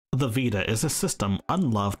The Vita is a system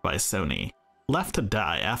unloved by Sony, left to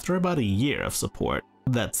die after about a year of support.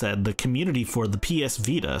 That said, the community for the PS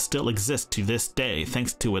Vita still exists to this day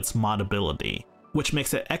thanks to its modability, which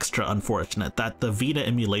makes it extra unfortunate that the Vita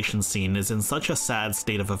emulation scene is in such a sad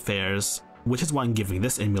state of affairs, which is why I'm giving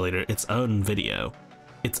this emulator its own video,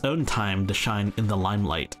 its own time to shine in the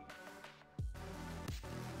limelight.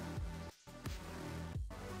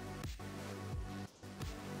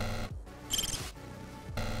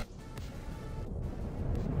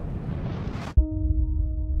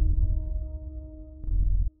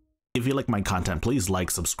 If you like my content, please like,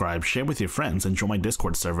 subscribe, share with your friends, and join my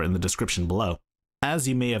Discord server in the description below. As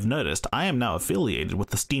you may have noticed, I am now affiliated with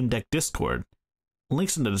the Steam Deck Discord.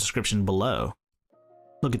 Links in the description below.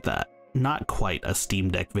 Look at that. Not quite a Steam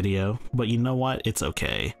Deck video, but you know what? It's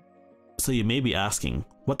okay. So you may be asking,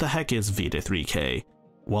 what the heck is Vita3K?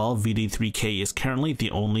 Well, Vita3K is currently the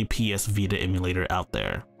only PS Vita emulator out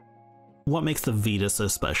there. What makes the Vita so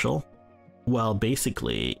special? Well,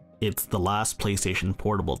 basically, it's the last PlayStation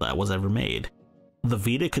portable that was ever made. The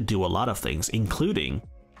Vita could do a lot of things, including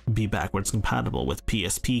be backwards compatible with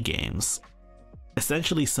PSP games.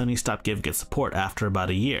 Essentially, Sony stopped giving it support after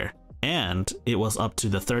about a year, and it was up to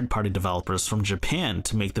the third-party developers from Japan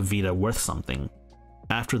to make the Vita worth something.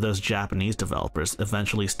 After those Japanese developers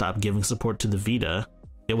eventually stopped giving support to the Vita,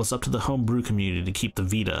 it was up to the homebrew community to keep the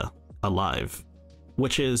Vita alive.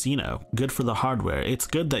 Which is, you know, good for the hardware. It's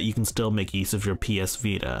good that you can still make use of your PS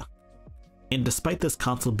Vita. And despite this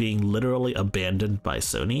console being literally abandoned by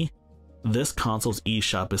Sony, this console's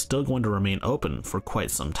eShop is still going to remain open for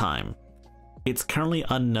quite some time. It's currently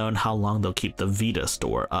unknown how long they'll keep the Vita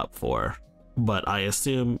store up for, but I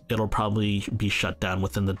assume it'll probably be shut down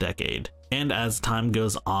within the decade. And as time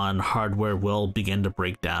goes on, hardware will begin to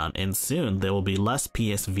break down, and soon there will be less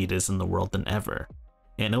PS Vitas in the world than ever.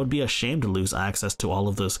 And it would be a shame to lose access to all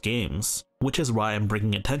of those games, which is why I'm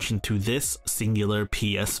bringing attention to this singular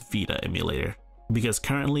PS Vita emulator, because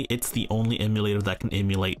currently it's the only emulator that can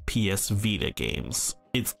emulate PS Vita games.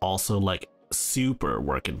 It's also like super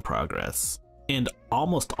work in progress. And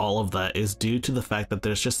almost all of that is due to the fact that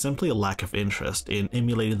there's just simply a lack of interest in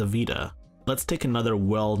emulating the Vita. Let's take another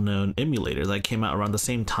well-known emulator that came out around the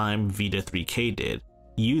same time Vita3K did,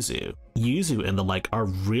 Yuzu. Yuzu and the like are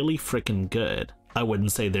really freaking good. I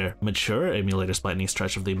wouldn't say they're mature emulators by any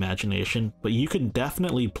stretch of the imagination, but you can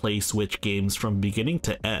definitely play Switch games from beginning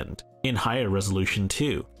to end, in higher resolution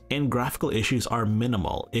too, and graphical issues are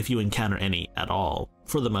minimal if you encounter any at all,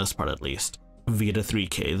 for the most part at least.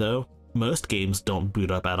 Vita3K though, most games don't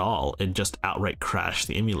boot up at all and just outright crash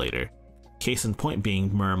the emulator. Case in point being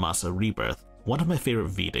Muramasa Rebirth, one of my favorite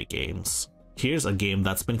Vita games. Here's a game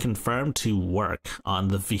that's been confirmed to work on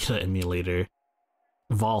the Vita emulator,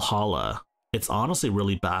 Valhalla. It's honestly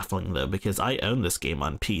really baffling though, because I own this game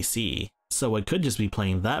on PC, so I could just be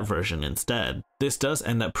playing that version instead. This does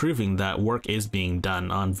end up proving that work is being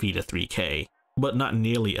done on Vita3K, but not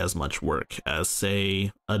nearly as much work as,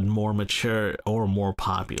 say, a more mature or more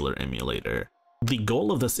popular emulator. The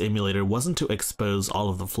goal of this emulator wasn't to expose all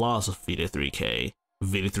of the flaws of Vita3K.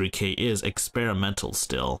 Vita3K is experimental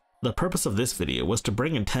still. The purpose of this video was to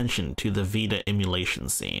bring attention to the Vita emulation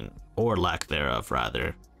scene, or lack thereof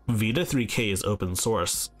rather. Vita3K is open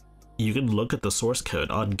source. You can look at the source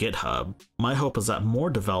code on GitHub. My hope is that more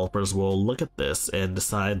developers will look at this and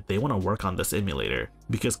decide they want to work on this emulator,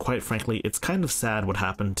 because quite frankly, it's kind of sad what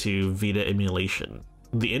happened to Vita emulation.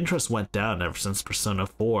 The interest went down ever since Persona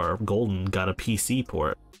 4 Golden got a PC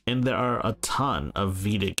port, and there are a ton of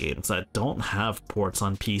Vita games that don't have ports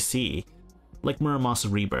on PC, like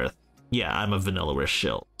Muramasa Rebirth. Yeah, I'm a Vanillaware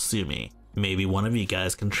shill, sue me. Maybe one of you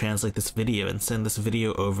guys can translate this video and send this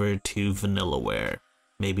video over to Vanillaware.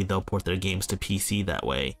 Maybe they'll port their games to PC that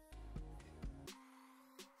way.